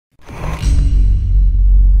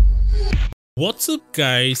What's up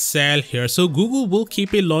guys, Sal here. So Google will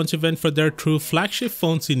keep a launch event for their true flagship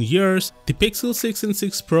phones in years, the Pixel 6 and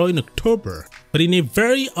 6 Pro in October. But in a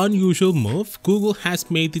very unusual move, Google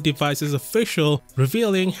has made the devices official,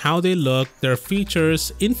 revealing how they look, their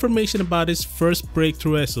features, information about its first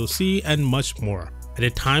breakthrough SoC, and much more. At a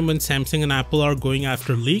time when Samsung and Apple are going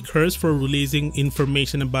after leakers for releasing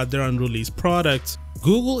information about their unreleased products,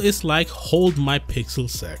 Google is like, hold my Pixel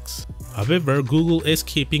 6. However, Google is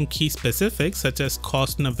keeping key specifics such as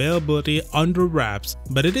cost and availability under wraps,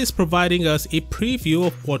 but it is providing us a preview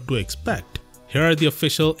of what to expect. Here are the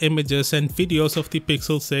official images and videos of the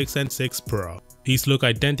Pixel 6 and 6 Pro. These look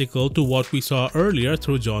identical to what we saw earlier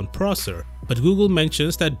through Jon Prosser, but Google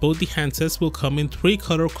mentions that both the handsets will come in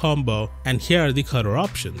 3-color combo, and here are the color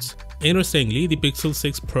options. Interestingly, the Pixel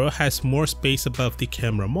 6 Pro has more space above the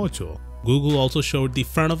camera module. Google also showed the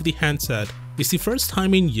front of the handset. It's the first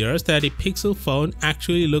time in years that a Pixel phone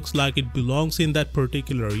actually looks like it belongs in that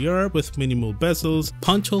particular year, with minimal bezels,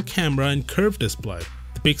 punch-hole camera, and curved display.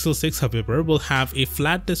 The Pixel 6, however, will have a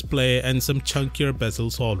flat display and some chunkier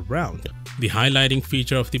bezels all around. The highlighting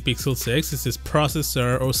feature of the Pixel 6 is its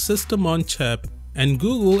processor or system on chip, and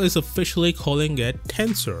Google is officially calling it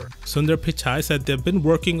Tensor. Sundar Pichai said they've been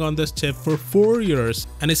working on this chip for 4 years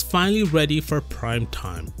and is finally ready for prime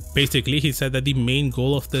time. Basically, he said that the main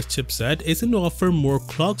goal of this chipset isn't to offer more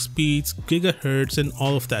clock speeds, gigahertz, and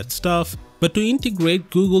all of that stuff, but to integrate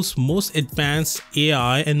Google's most advanced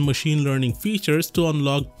AI and machine learning features to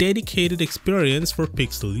unlock dedicated experience for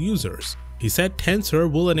Pixel users. He said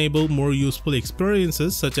Tensor will enable more useful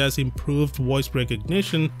experiences such as improved voice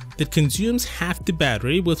recognition that consumes half the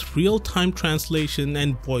battery with real-time translation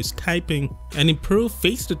and voice typing, and improved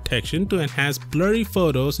face detection to enhance blurry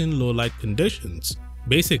photos in low-light conditions.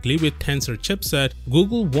 Basically, with Tensor chipset,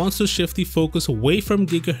 Google wants to shift the focus away from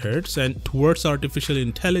gigahertz and towards artificial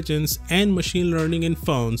intelligence and machine learning in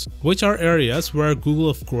phones, which are areas where Google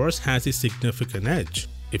of course has a significant edge.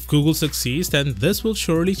 If Google succeeds, then this will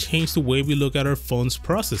surely change the way we look at our phone's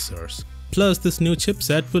processors. Plus, this new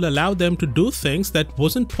chipset will allow them to do things that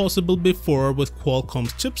wasn't possible before with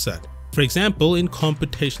Qualcomm's chipset. For example, in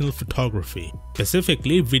computational photography,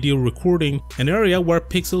 specifically video recording, an area where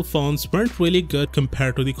Pixel phones weren't really good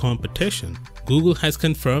compared to the competition. Google has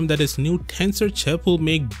confirmed that its new Tensor chip will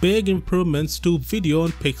make big improvements to video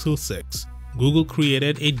on Pixel 6. Google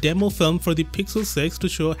created a demo film for the Pixel 6 to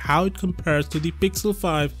show how it compares to the Pixel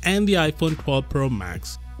 5 and the iPhone 12 Pro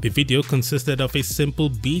Max. The video consisted of a simple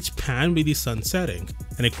beach pan with the sun setting,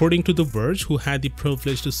 and according to The Verge, who had the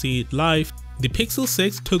privilege to see it live, the Pixel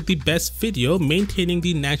 6 took the best video, maintaining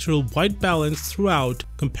the natural white balance throughout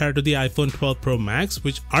compared to the iPhone 12 Pro Max,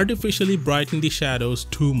 which artificially brightened the shadows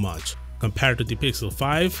too much. Compared to the Pixel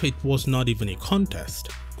 5, it was not even a contest.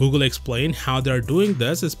 Google explained how they are doing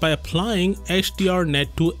this is by applying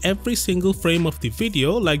HDRnet to every single frame of the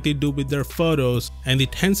video like they do with their photos, and the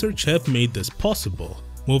Tensor chip made this possible.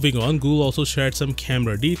 Moving on, Google also shared some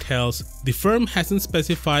camera details. The firm hasn't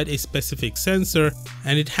specified a specific sensor,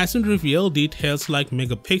 and it hasn't revealed details like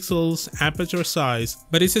megapixels, aperture size,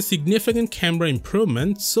 but it's a significant camera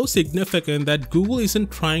improvement, so significant that Google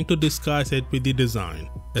isn't trying to disguise it with the design.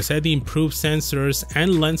 They said the improved sensors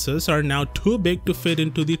and lenses are now too big to fit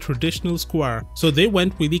into the traditional square, so they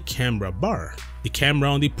went with the camera bar. The camera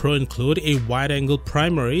on the Pro include a wide-angle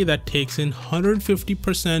primary that takes in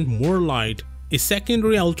 150% more light, a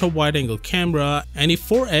secondary ultra-wide-angle camera, and a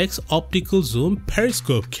 4x optical zoom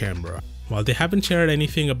periscope camera. While they haven't shared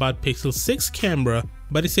anything about Pixel 6 camera,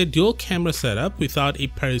 but it's a dual camera setup without a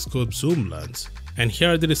periscope zoom lens. And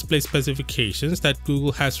here are the display specifications that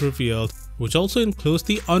Google has revealed, which also includes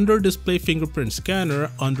the under-display fingerprint scanner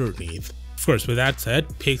underneath. Of course, with that said,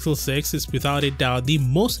 Pixel 6 is without a doubt the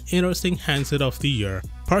most interesting handset of the year,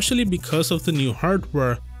 partially because of the new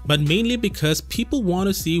hardware, but mainly because people want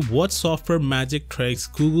to see what software magic tricks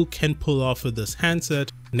Google can pull off with this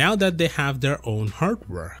handset now that they have their own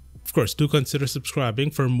hardware. Of course, do consider subscribing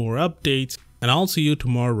for more updates, and I'll see you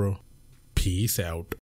tomorrow. Peace out.